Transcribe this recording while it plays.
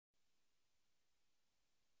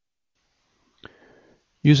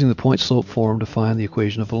Using the point-slope form to find the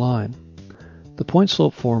equation of a line. The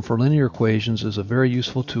point-slope form for linear equations is a very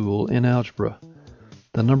useful tool in algebra.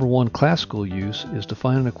 The number one classical use is to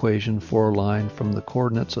find an equation for a line from the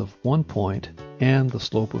coordinates of one point and the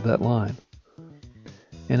slope of that line.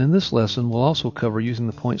 And in this lesson, we'll also cover using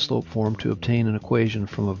the point-slope form to obtain an equation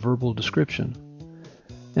from a verbal description.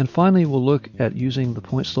 And finally, we'll look at using the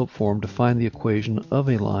point-slope form to find the equation of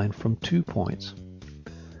a line from 2 points.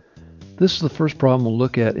 This is the first problem we'll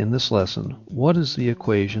look at in this lesson. What is the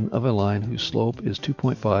equation of a line whose slope is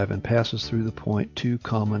 2.5 and passes through the point 2,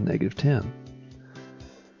 -10?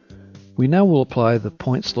 We now will apply the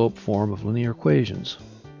point-slope form of linear equations.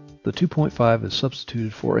 The 2.5 is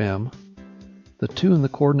substituted for m, the 2 in the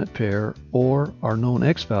coordinate pair or our known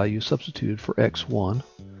x value substituted for x1,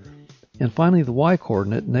 and finally the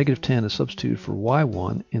y-coordinate, -10, is substituted for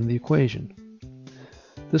y1 in the equation.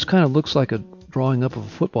 This kind of looks like a drawing up of a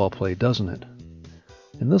football play, doesn't it?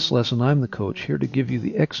 In this lesson, I'm the coach, here to give you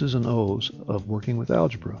the X's and O's of working with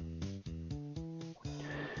algebra.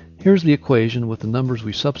 Here's the equation with the numbers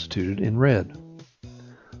we substituted in red.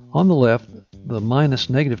 On the left, the minus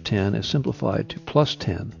 -10 is simplified to plus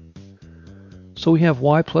 10. So we have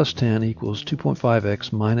y plus 10 equals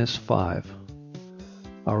 2.5x minus 5.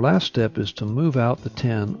 Our last step is to move out the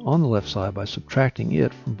 10 on the left side by subtracting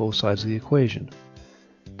it from both sides of the equation.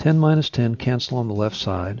 10 minus 10 cancel on the left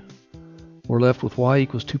side. We're left with y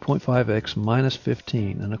equals 2.5x minus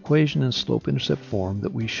 15, an equation in slope-intercept form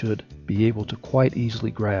that we should be able to quite easily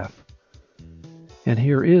graph. And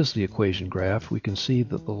here is the equation graph. We can see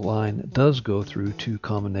that the line does go through 2,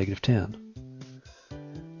 -10.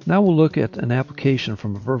 Now we'll look at an application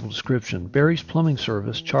from a verbal description. Barry's Plumbing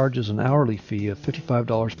Service charges an hourly fee of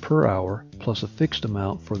 $55 per hour plus a fixed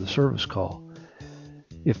amount for the service call.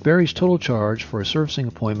 If Barry's total charge for a servicing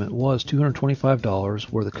appointment was $225,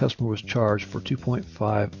 where the customer was charged for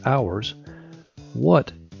 2.5 hours,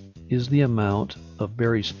 what is the amount of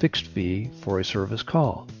Barry's fixed fee for a service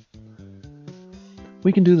call?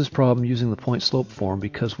 We can do this problem using the point-slope form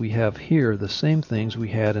because we have here the same things we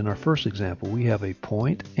had in our first example. We have a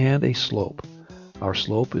point and a slope. Our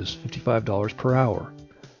slope is $55 per hour.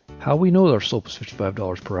 How we know our slope is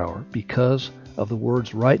 $55 per hour? Because of the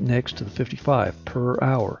words right next to the 55, per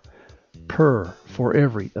hour. Per, for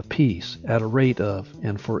every, a piece, at a rate of,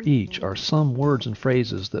 and for each are some words and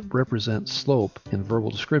phrases that represent slope in verbal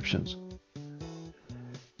descriptions.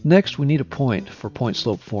 Next, we need a point for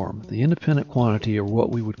point-slope form. The independent quantity, or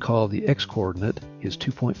what we would call the x-coordinate, is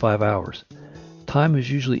 2.5 hours. Time is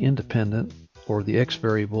usually independent, or the x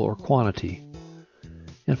variable or quantity.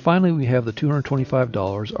 And finally, we have the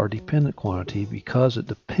 $225, our dependent quantity, because it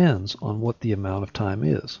depends on what the amount of time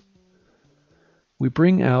is. We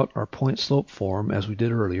bring out our point-slope form as we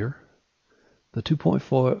did earlier. The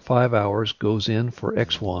 2.5 hours goes in for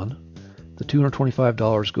x1, the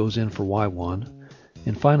 $225 goes in for y1,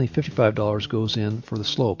 and finally $55 goes in for the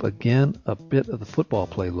slope. Again, a bit of the football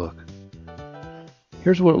play look.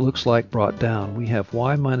 Here's what it looks like brought down. We have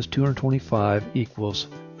y minus 225 equals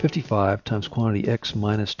 55 times quantity x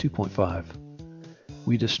minus 2.5.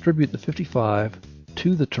 We distribute the 55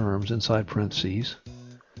 to the terms inside parentheses.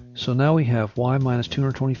 So now we have y minus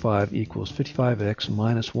 225 equals 55x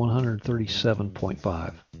minus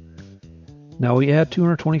 137.5. Now we add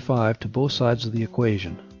 225 to both sides of the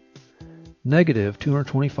equation. Negative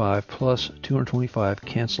 225 plus 225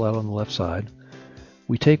 cancel out on the left side.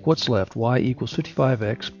 We take what's left, y equals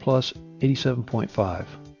 55x plus 87.5.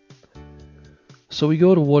 So we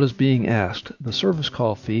go to what is being asked, the service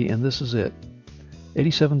call fee, and this is it,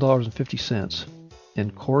 $87.50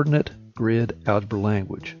 in coordinate grid algebra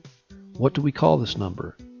language. What do we call this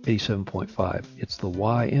number? 87.5. It's the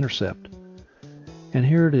y-intercept. And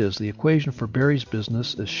here it is. The equation for Barry's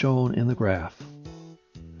business is shown in the graph.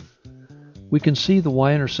 We can see the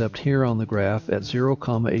y-intercept here on the graph at 0,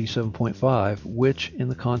 87.5, which in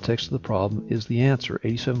the context of the problem is the answer,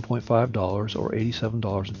 $87.5 or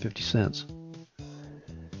 $87.50.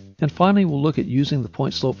 And finally, we'll look at using the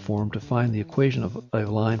point-slope form to find the equation of a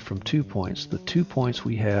line from 2 points. The 2 points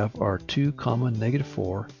we have are 2,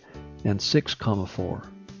 -4 and 6, 4.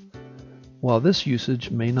 While this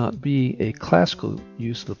usage may not be a classical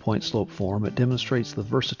use of the point-slope form, it demonstrates the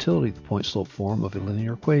versatility of the point-slope form of a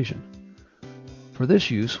linear equation. For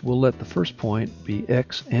this use, we'll let the first point be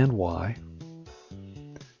x and y,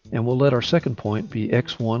 and we'll let our second point be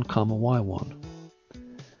x1, y1.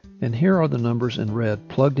 And here are the numbers in red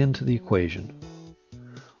plugged into the equation.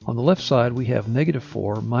 On the left side we have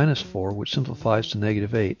 -4 minus 4, which simplifies to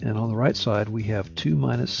 -8, and on the right side we have 2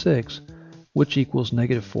 minus 6, which equals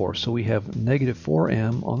 -4. So we have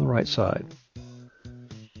 -4m on the right side.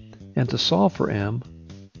 And to solve for m,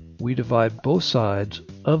 we divide both sides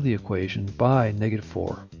of the equation by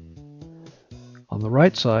 -4. On the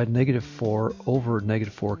right side, -4 over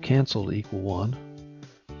 -4 cancel to equal 1.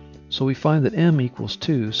 So we find that m equals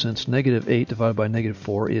 2 since -8 divided by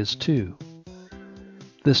 -4 is 2.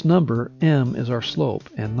 This number, m, is our slope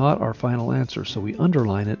and not our final answer, so we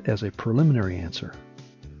underline it as a preliminary answer.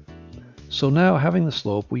 So now, having the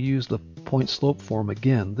slope, we use the point slope form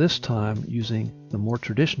again, this time using the more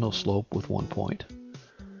traditional slope with 1 point.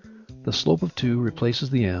 The slope of 2 replaces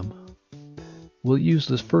the m. We'll use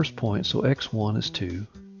this first point, so x1 is 2,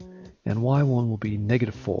 and y1 will be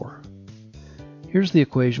 -4. Here's the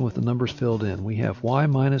equation with the numbers filled in. We have y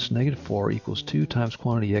minus -4 equals 2 times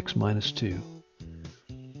quantity x minus 2.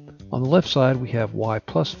 On the left side, we have y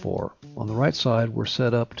plus 4. On the right side, we're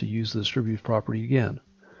set up to use the distributive property again.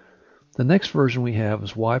 The next version we have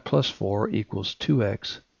is y plus 4 equals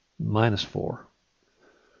 2x minus 4.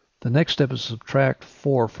 The next step is to subtract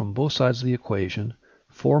 4 from both sides of the equation.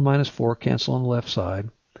 4 minus 4 cancel on the left side.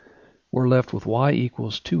 We're left with y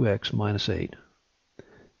equals 2x minus 8.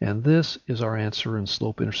 And this is our answer in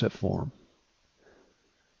slope-intercept form.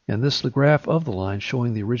 And this is the graph of the line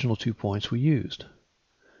showing the original 2 points we used.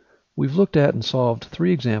 We've looked at and solved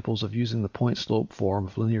 3 examples of using the point-slope form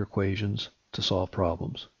of linear equations to solve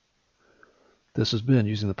problems. This has been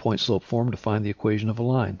using the point-slope form to find the equation of a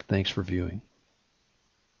line. Thanks for viewing.